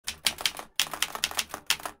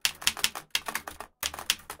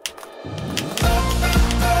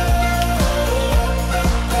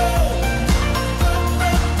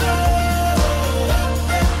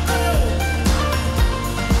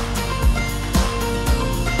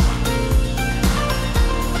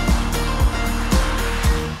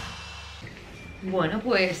Bueno,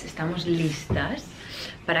 pues estamos listas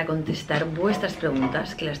para contestar vuestras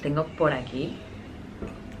preguntas, que las tengo por aquí.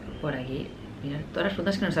 Por aquí. Mirad todas las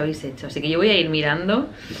preguntas que nos habéis hecho. Así que yo voy a ir mirando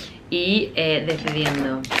y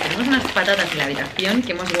decidiendo. Tenemos unas patatas en la habitación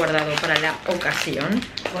que hemos guardado para la ocasión.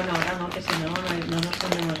 Bueno, ahora no, que si no, no nos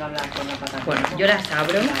pondremos a hablar con la patata. Bueno, yo las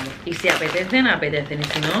abro y si apetecen, apetecen. Y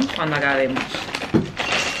si no, cuando acabemos.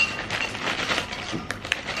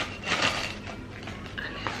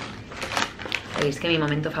 Veis que mi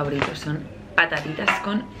momento favorito son patatitas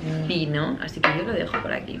con vino. Así que yo lo dejo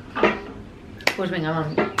por aquí. Pues venga,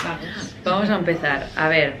 vamos a empezar. A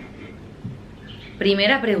ver,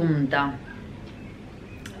 primera pregunta.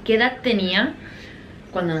 ¿Qué edad tenía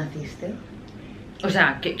cuando naciste? O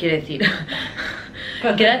sea, quiero decir,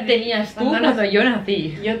 ¿qué edad tenías tú cuando yo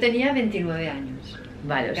nací? Yo tenía 29 años.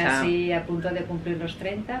 Vale, o sea, casi a punto de cumplir los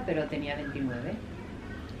 30, pero tenía 29.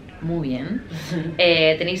 Muy bien.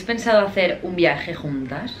 ¿Tenéis pensado hacer un viaje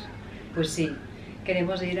juntas? Pues sí.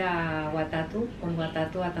 Queremos ir a Watatu, con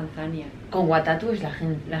Watatu a Tanzania. Con Watatu es la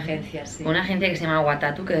agencia, sí. Una agencia que se llama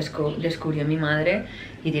Watatu, que descubrió mi madre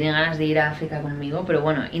y tiene ganas de ir a África conmigo. Pero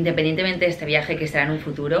bueno, independientemente de este viaje que será en un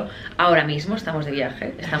futuro, ahora mismo estamos de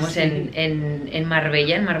viaje. Estamos en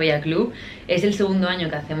Marbella, en Marbella Club. Es el segundo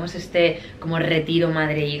año que hacemos este como retiro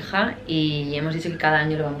madre-hija y hemos dicho que cada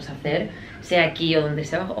año lo vamos a hacer. Sea aquí o donde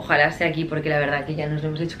sea, ojalá sea aquí porque la verdad que ya nos lo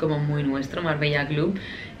hemos hecho como muy nuestro, Marbella Club.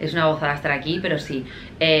 Es una gozada estar aquí, pero sí,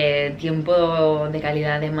 tiempo de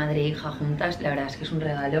calidad de madre e hija juntas, la verdad es que es un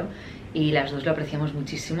regalo y las dos lo apreciamos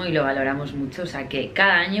muchísimo y lo valoramos mucho, o sea que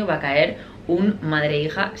cada año va a caer un madre e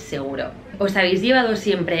hija seguro. ¿Os habéis llevado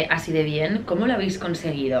siempre así de bien? ¿Cómo lo habéis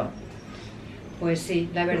conseguido? Pues sí,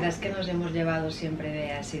 la verdad es que nos hemos llevado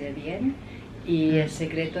siempre así de bien. Y el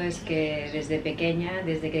secreto es que desde pequeña,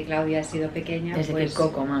 desde que Claudia ha sido pequeña... Desde pues, que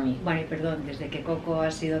Coco, mami. Bueno, perdón, desde que Coco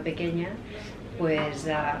ha sido pequeña, pues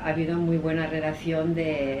ha habido muy buena relación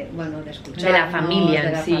de, bueno, de escuchar. De la familia,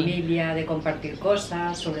 de la sí. familia, de compartir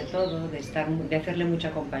cosas, sobre todo, de hacerle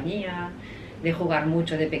mucha compañía, de jugar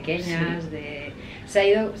mucho de pequeñas, sí.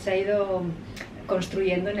 Se ha ido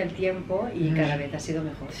construyendo en el tiempo y cada vez ha sido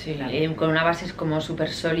mejor. Sí, claro. Con una base como súper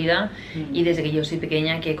sólida y desde que yo soy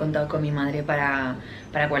pequeña que he contado con mi madre para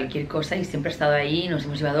cualquier cosa y siempre he estado ahí y nos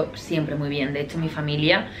hemos llevado siempre muy bien. De hecho mi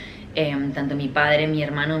familia, tanto mi padre, mi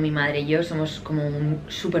hermano, mi madre y yo somos como un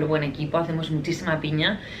súper buen equipo, hacemos muchísima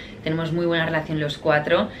piña, tenemos muy buena relación los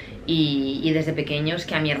cuatro y desde pequeños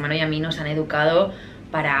que a mi hermano y a mí nos han educado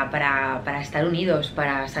para estar unidos,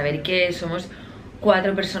 para saber que somos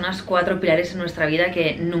 4 personas, 4 pilares en nuestra vida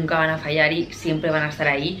que nunca van a fallar y siempre van a estar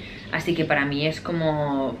ahí. Así que para mí es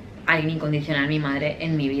como alguien incondicional, mi madre,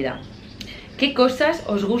 en mi vida. ¿Qué cosas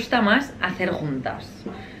os gusta más hacer juntas?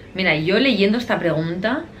 Mira, yo leyendo esta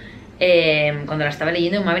pregunta, cuando la estaba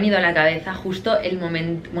leyendo me ha venido a la cabeza justo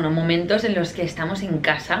momentos en los que estamos en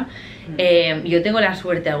casa. Yo tengo la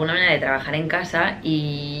suerte de alguna manera de trabajar en casa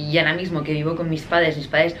y ahora mismo que vivo con mis padres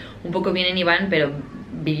un poco vienen y van, pero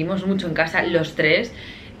vivimos mucho en casa los tres.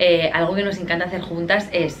 Algo que nos encanta hacer juntas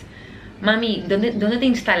es: mami, ¿dónde te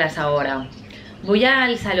instalas ahora? Voy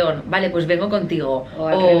al salón, vale, pues vengo contigo. O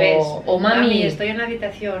al revés, o mami, estoy en la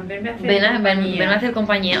habitación, venme a hacer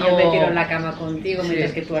compañía. Y yo me tiro en la cama contigo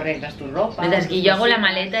mientras que tú arreglas tu ropa. Mientras que yo hago la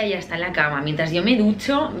maleta y ella está en la cama. Mientras yo me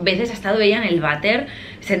ducho, veces ha estado ella en el váter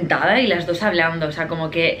sentada y las dos hablando. O sea, como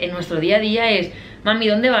que en nuestro día a día es: mami,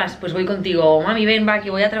 ¿dónde vas? Pues voy contigo. O mami, ven, va, que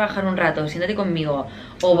voy a trabajar un rato, siéntate conmigo.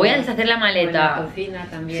 O voy a deshacer la maleta. O en la cocina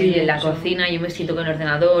también. Sí, en la cocina, yo me siento con el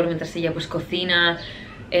ordenador mientras ella pues cocina.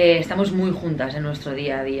 Estamos muy juntas en nuestro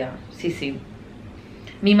día a día. Sí, sí.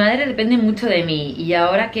 Mi madre depende mucho de mí y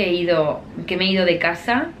ahora que me he ido de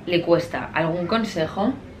casa le cuesta. ¿Algún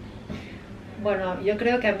consejo? Bueno, yo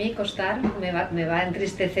creo que a mí costar me va a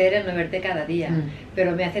entristecer el no verte cada día,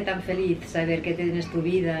 pero me hace tan feliz saber que tienes tu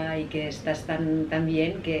vida y que estás tan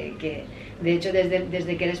bien que de hecho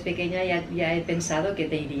desde que eres pequeña ya he pensado que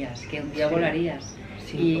te irías, que un día volarías.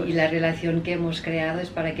 Sí, y la relación que hemos creado es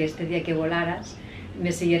para que este día que volaras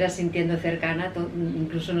me siguieras sintiendo cercana,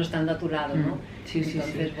 incluso no estando a tu lado, ¿no? Sí,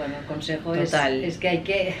 Entonces, bueno, el consejo es que hay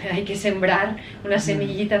que sembrar una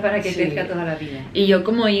semillita para que crezca toda la vida. Y yo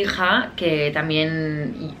como hija, que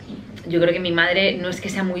también, yo creo que mi madre no es que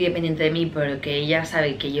sea muy dependiente de mí, pero que ella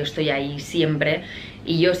sabe que yo estoy ahí siempre,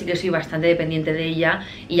 y yo sí que soy bastante dependiente de ella,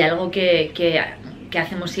 y algo que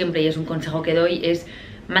hacemos siempre, y es un consejo que doy, es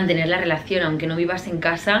mantener la relación, aunque no vivas en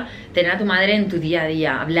casa, tener a tu madre en tu día a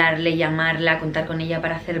día, hablarle, llamarla, contar con ella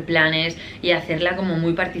para hacer planes y hacerla como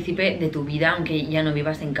muy partícipe de tu vida, aunque ya no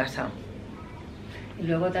vivas en casa. Y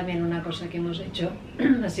luego también una cosa que hemos hecho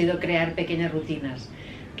ha sido crear pequeñas rutinas,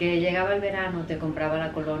 porque llegaba el verano, te compraba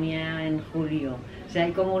la colonia en julio. O sea,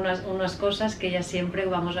 hay como unas cosas que ya siempre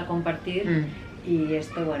vamos a compartir y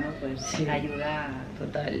esto, bueno, pues sí, ayuda.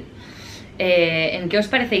 Total. ¿En qué os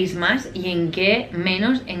parecéis más y en qué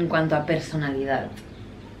menos en cuanto a personalidad?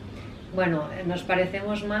 Bueno, nos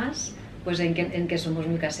parecemos más pues en que somos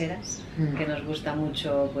muy caseras, que nos gusta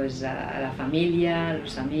mucho pues a la familia, a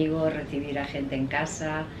los amigos, recibir a gente en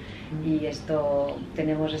casa, y esto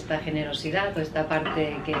tenemos esta generosidad o esta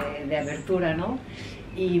parte de abertura, ¿no?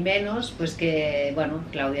 Y menos, pues que, bueno,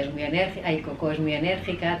 Claudia es muy enérgica, Coco es muy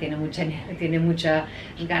enérgica, tiene mucha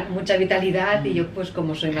vitalidad, y yo pues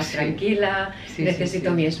como soy más tranquila,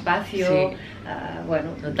 necesito mi espacio,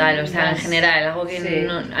 bueno. Total, o sea, en general,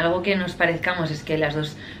 algo que nos parezcamos es que las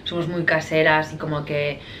dos somos muy caseras y como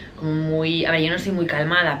muy... A ver, yo no soy muy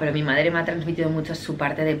calmada, pero mi madre me ha transmitido mucho su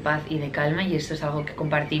parte de paz y de calma, y eso es algo que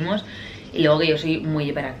compartimos. Y luego que yo soy muy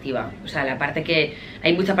hiperactiva, o sea, la parte que...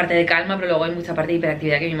 Hay mucha parte de calma, pero luego hay mucha parte de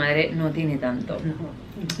hiperactividad que mi madre no tiene tanto.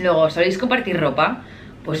 Luego, ¿soléis compartir ropa?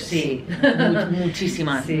 Pues sí,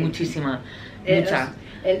 muchísima, muchísima, mucha.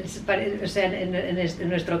 O sea, en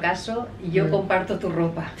nuestro caso, yo comparto tu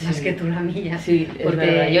ropa más que tú la mía. Sí,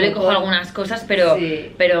 porque yo le cojo algunas cosas,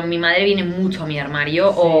 pero mi madre viene mucho a mi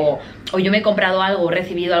armario, o yo me he comprado algo, o he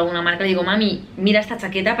recibido alguna marca, le digo, mami, mira esta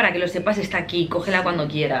chaqueta para que lo sepas, está aquí, cógela cuando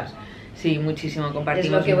quieras. Sí, muchísimo, compartimos.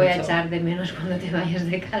 Es lo que voy a mucho. Echar de menos cuando te vayas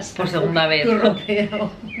de casa. Por segunda vez. Tu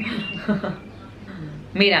ropero.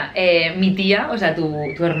 Mira, mi tía, o sea, tu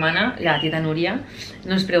hermana, la tita Nuria,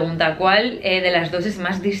 nos pregunta cuál de las dos es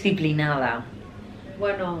más disciplinada.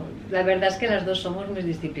 Bueno, la verdad es que las dos somos muy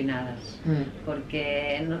disciplinadas,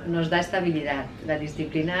 porque nos da estabilidad. La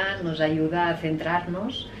disciplina nos ayuda a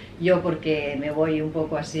centrarnos. Yo porque me voy un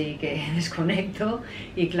poco así que desconecto,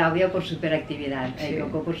 y Claudia por su hiperactividad.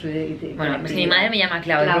 Coco por su hiperactividad. Bueno, pues mi madre me llama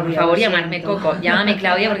Claudia, pero por favor llamarme Coco. Llámame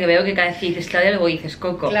Claudia, porque veo que cada vez que dices Claudia luego dices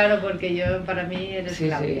Coco. Claro, porque yo, para mí eres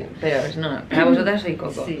Claudia. Sí, pero no, para vosotras soy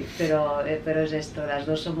Coco. Sí, pero es esto, las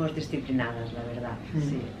dos somos disciplinadas, la verdad.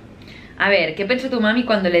 Sí. A ver, ¿qué pensó tu mami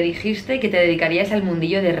cuando le dijiste que te dedicarías al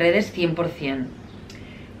mundillo de redes 100%?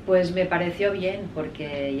 Pues me pareció bien,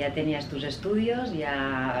 porque ya tenías tus estudios,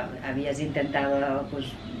 ya habías intentado pues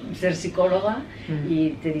ser psicóloga, y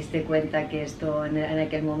te diste cuenta que esto en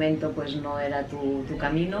aquel momento pues no era tu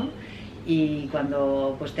camino, y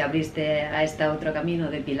cuando pues te abriste a este otro camino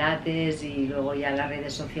de pilates y luego ya las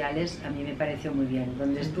redes sociales, a mí me pareció muy bien.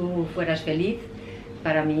 Donde tú fueras feliz,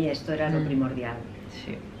 para mí esto era lo primordial.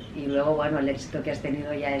 Sí. Y luego, bueno, el éxito que has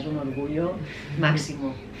tenido ya es un orgullo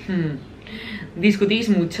máximo. ¿Discutís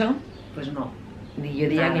mucho? Pues no. Yo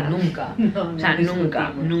diría que nunca. No, o sea,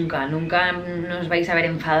 nunca nos vais a ver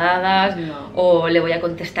enfadadas, o le voy a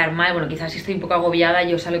contestar mal. Bueno, quizás si estoy un poco agobiada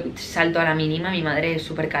yo salto a la mínima. Mi madre es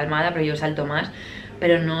súper calmada, pero yo salto más.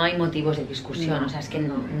 Pero no hay motivos de discusión, o sea, es que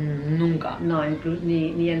nunca. No,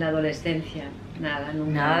 ni en la adolescencia, nada,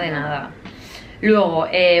 nunca. Nada de nada. Luego,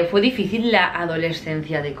 ¿fue difícil la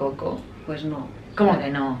adolescencia de Coco? Pues no. ¿Cómo que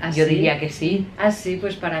no? ¿Ah, yo sí? diría que sí. Ah, sí,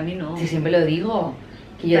 pues para mí no. Sí, siempre lo digo.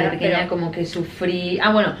 Que yo de pequeña como que sufrí...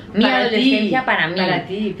 Ah, bueno, mi adolescencia para mí. Para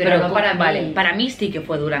ti, pero no para mí. Vale, para mí sí que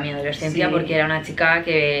fue dura mi adolescencia, porque era una chica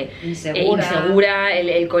que... Insegura.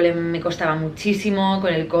 El cole me costaba muchísimo,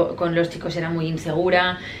 con los chicos era muy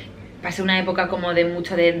insegura. Pasé una época como de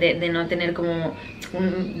mucho de no tener como...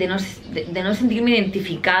 de no sentirme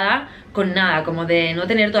identificada con nada, como de no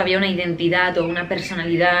tener todavía una identidad o una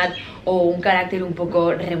personalidad o un carácter un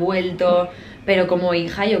poco revuelto. Pero como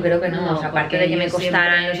hija yo creo que no, o sea, aparte de que me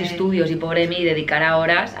costaran los estudios y pobre mí dedicara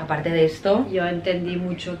horas, aparte de esto... Yo entendí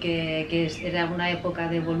mucho que era una época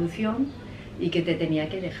de evolución y que te tenía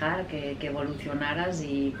que dejar, que evolucionaras,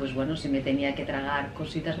 y pues bueno, si me tenía que tragar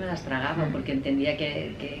cositas me las tragaba, porque entendía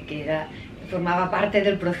que formaba parte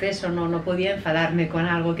del proceso, no podía enfadarme con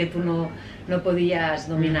algo que tú no podías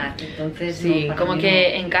dominar. Entonces, sí, como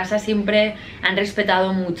que en casa siempre han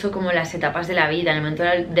respetado mucho como las etapas de la vida. En el momento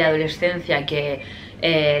de adolescencia, que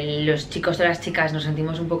los chicos o las chicas nos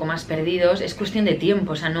sentimos un poco más perdidos, es cuestión de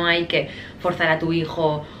tiempo, o sea, no hay que forzar a tu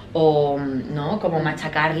hijo o no, como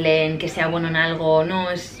machacarle en que sea bueno en algo,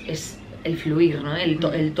 no, es el fluir, ¿no?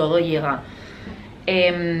 El todo llega.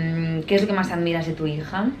 ¿Qué es lo que más admiras de tu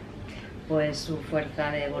hija? Pues su fuerza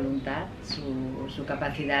de voluntad, su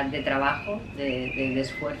capacidad de trabajo, de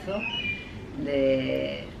esfuerzo,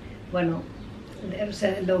 bueno, o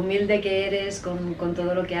sea, lo humilde que eres con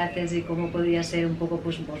todo lo que haces, y cómo podrías ser un poco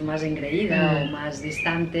pues más engreída o más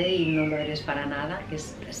distante, y no lo eres para nada, que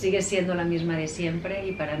sigues siendo la misma de siempre,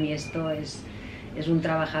 y para mí esto es un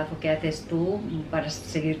trabajazo que haces tú para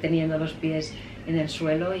seguir teniendo los pies en el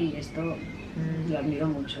suelo, y esto lo admiro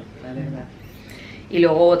mucho, la verdad. Y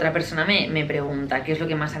luego otra persona me pregunta, ¿qué es lo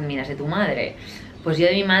que más admiras de tu madre? Pues yo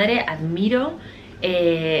de mi madre admiro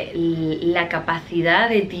la capacidad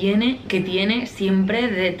que tiene siempre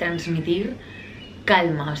de transmitir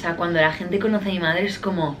calma. O sea, cuando la gente conoce a mi madre es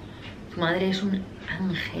como, tu madre es un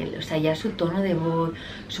ángel. O sea, ya su tono de voz,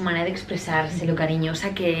 su manera de expresarse, lo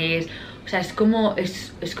cariñosa que es. O sea, es como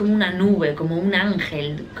una nube, como un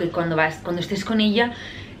ángel, que cuando estés con ella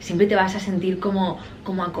siempre te vas a sentir como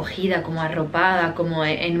acogida, como arropada, como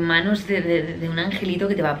en manos de un angelito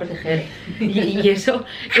que te va a proteger. Y eso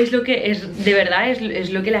es lo que de verdad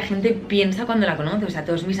es lo que la gente piensa cuando la conoce. O sea,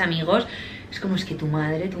 todos mis amigos, es como, es que tu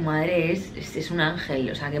madre es un ángel.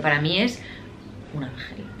 O sea, que para mí es un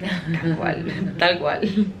ángel, tal cual, tal cual.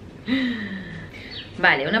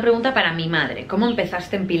 Vale, una pregunta para mi madre. ¿Cómo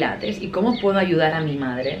empezaste en Pilates y cómo puedo ayudar a mi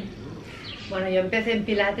madre? Bueno, yo empecé en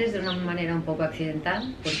Pilates de una manera un poco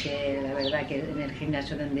accidental, porque la verdad que en el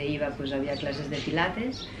gimnasio donde iba pues había clases de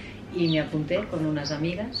Pilates y me apunté con unas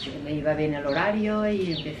amigas, me iba bien el horario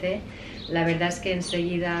y empecé. La verdad es que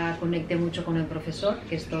enseguida conecté mucho con el profesor,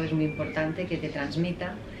 que esto es muy importante, que te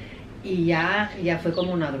transmita, y ya fue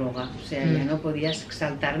como una droga, o sea, ya no podías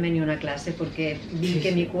saltarme ni una clase porque vi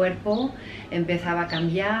que mi cuerpo empezaba a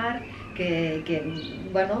cambiar,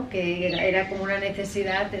 bueno, que era como una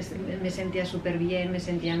necesidad, me sentía súper bien, me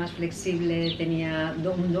sentía más flexible, tenía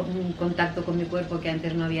un contacto con mi cuerpo que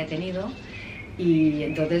antes no había tenido. Y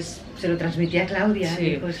entonces se lo transmití a Claudia.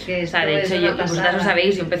 Sí. Dijo, es que esto de hecho, vosotras lo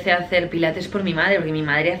sabéis, yo empecé a hacer pilates por mi madre, porque mi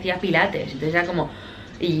madre hacía pilates, entonces era como...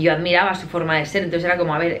 Y yo admiraba su forma de ser, entonces era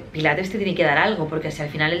como, a ver, Pilates te tiene que dar algo, porque si al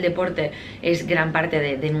final el deporte es gran parte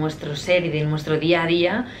de nuestro ser y de nuestro día a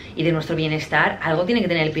día y de nuestro bienestar, algo tiene que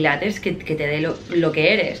tener el Pilates que te dé lo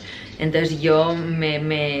que eres. Entonces yo me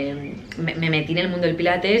metí en el mundo del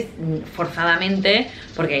Pilates forzadamente,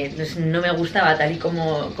 porque no me gustaba tal y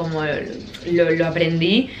como lo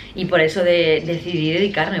aprendí, y por eso decidí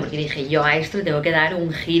dedicarme, porque dije, yo a esto le tengo que dar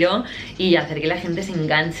un giro y hacer que la gente se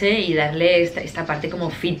enganche y darle esta parte como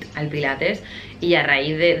fit al Pilates. Y a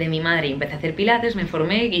raíz de mi madre empecé a hacer Pilates, me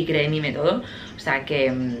formé y creé mi método. O sea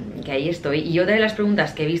que ahí estoy. Y otra de las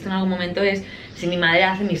preguntas que he visto en algún momento es si mi madre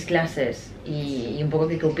hace mis clases y un poco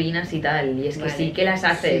qué opinas y tal. Y es que sí que las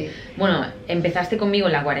hace. Sí. Bueno, empezaste conmigo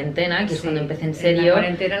en la cuarentena, que es cuando empecé en serio. En la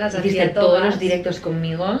cuarentena las hiciste hacía todos los directos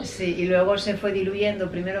conmigo. Sí, y luego se fue diluyendo,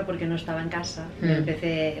 primero porque no estaba en casa.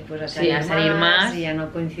 Empecé pues a salir más y ya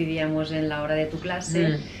no coincidíamos en la hora de tu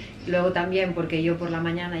clase. Luego también porque yo por la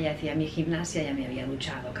mañana ya hacía mi gimnasia, ya me había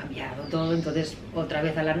duchado, cambiado todo, entonces otra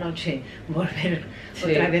vez a la noche volver,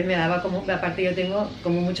 otra vez me daba como, aparte yo tengo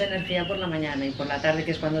como mucha energía por la mañana y por la tarde,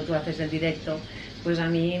 que es cuando tú haces el directo, pues a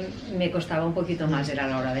mí me costaba un poquito más, era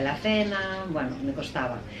la hora de la cena, bueno, me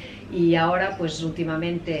costaba. Y ahora pues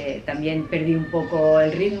últimamente también perdí un poco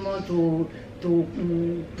el ritmo, tú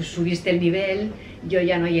pues, subiste el nivel, yo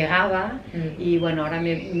ya no llegaba y bueno, ahora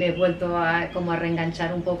me he vuelto como a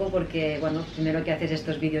reenganchar un poco porque bueno, primero que haces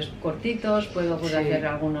estos vídeos cortitos, puedo pues, hacer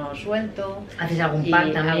alguno suelto. Haces algún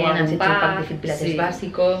pack también, has hecho un pack de Pilates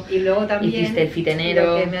básico, y luego también hiciste el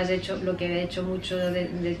fitenero. Lo que he hecho mucho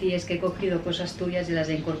de ti es que he cogido cosas tuyas y las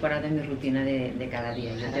he incorporado en mi rutina de cada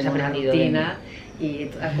día. Yo tengo una rutina y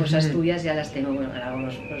a cosas tuyas ya las tengo, bueno, hago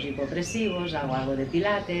los hipopresivos, hago algo de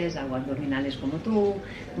Pilates, hago abdominales como tú,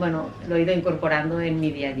 bueno, lo he ido incorporando en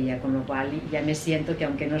mi día a día, con lo cual ya me siento que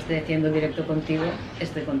aunque no esté haciendo directo contigo,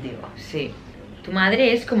 estoy contigo. Sí. Tu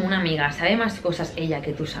madre es como una amiga, ¿sabe más cosas ella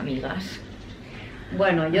que tus amigas?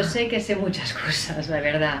 Bueno, yo sé que sé muchas cosas, la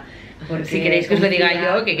verdad. Porque si queréis que os lo diga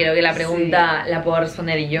yo, que creo que la pregunta la puedo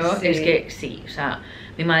responder yo, es que sí, o sea,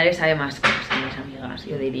 mi madre sabe más cosas que mis amigas,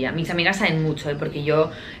 yo diría. Mis amigas saben mucho, porque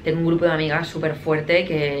yo tengo un grupo de amigas súper fuerte,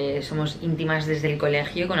 que somos íntimas desde el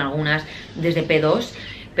colegio, con algunas desde P2,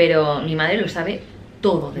 pero mi madre lo sabe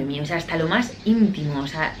todo de mí, o sea, hasta lo más íntimo, o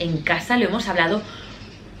sea, en casa lo hemos hablado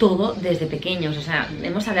todo desde pequeños, o sea,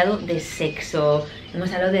 hemos hablado de sexo,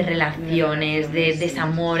 hemos hablado de relaciones, de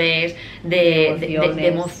desamores, de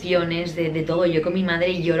emociones, de todo. Yo con mi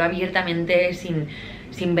madre lloro abiertamente,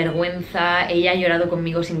 sin vergüenza, ella ha llorado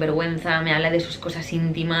conmigo sin vergüenza, me habla de sus cosas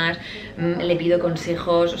íntimas, le pido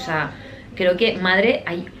consejos, o sea, creo que madre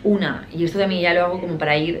hay una, y esto también ya lo hago como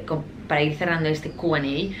para ir cerrando este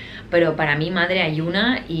Q&A, pero para mí madre hay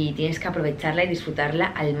una y tienes que aprovecharla y disfrutarla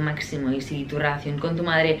al máximo. Y si tu relación con tu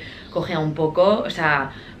madre cojea un poco, o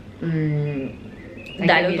sea,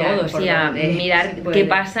 dalo todo, o sea, mirar qué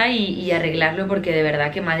pasa y arreglarlo, porque de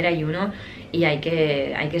verdad que madre hay uno y hay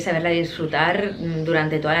que saberla disfrutar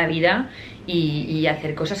durante toda la vida y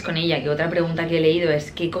hacer cosas con ella. Que otra pregunta que he leído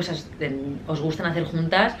es ¿qué cosas os gustan hacer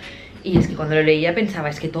juntas? Y es que cuando lo leía pensaba,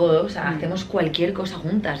 es que todos, o sea, hacemos cualquier cosa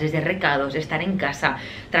juntas, desde recados, estar en casa,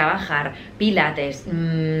 trabajar, pilates,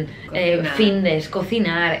 findes,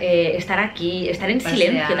 cocinar, estar aquí, estar en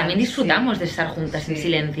silencio, también disfrutamos de estar juntas en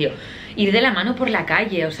silencio, ir de la mano por la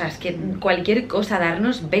calle, o sea, es que cualquier cosa,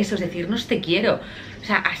 darnos besos, decirnos te quiero, o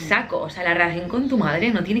sea, a saco, o sea, la relación con tu madre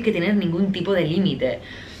no tiene que tener ningún tipo de límite.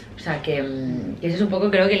 O sea que ese es un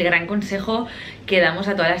poco, creo que el gran consejo que damos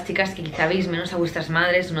a todas las chicas que quizá veis menos a vuestras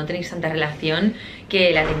madres o no tenéis tanta relación,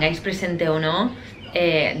 que la tengáis presente o no,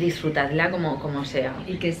 disfrutadla como sea.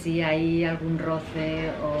 Y que si hay algún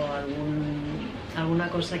roce o alguna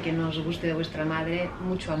cosa que no os guste de vuestra madre,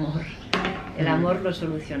 mucho amor. El amor lo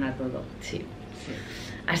soluciona todo. Sí.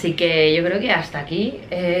 Así que yo creo que hasta aquí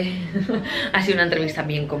ha sido una entrevista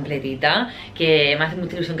bien completita, que me hace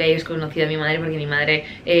mucha ilusión que hayáis conocido a mi madre, porque mi madre,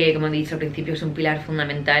 como he dicho al principio, es un pilar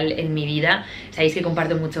fundamental en mi vida. Sabéis que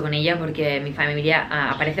comparto mucho con ella porque mi familia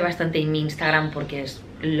aparece bastante en mi Instagram porque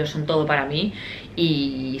lo son todo para mí,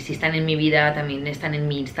 y si están en mi vida también están en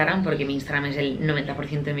mi Instagram porque mi Instagram es el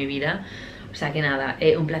 90% de mi vida. O sea que nada,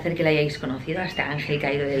 un placer que la hayáis conocido, a este ángel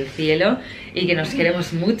caído del cielo, y que nos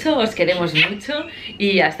queremos mucho, os queremos mucho,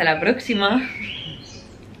 y hasta la próxima.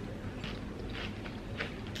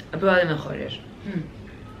 He probado de mejores.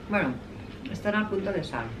 Bueno, están al punto de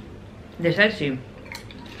sal. De sal sí,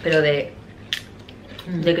 pero de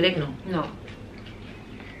crack no. No.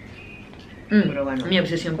 Pero bueno. Mi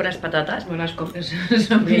obsesión por las patatas No las coges.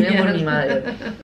 viene por mi madre.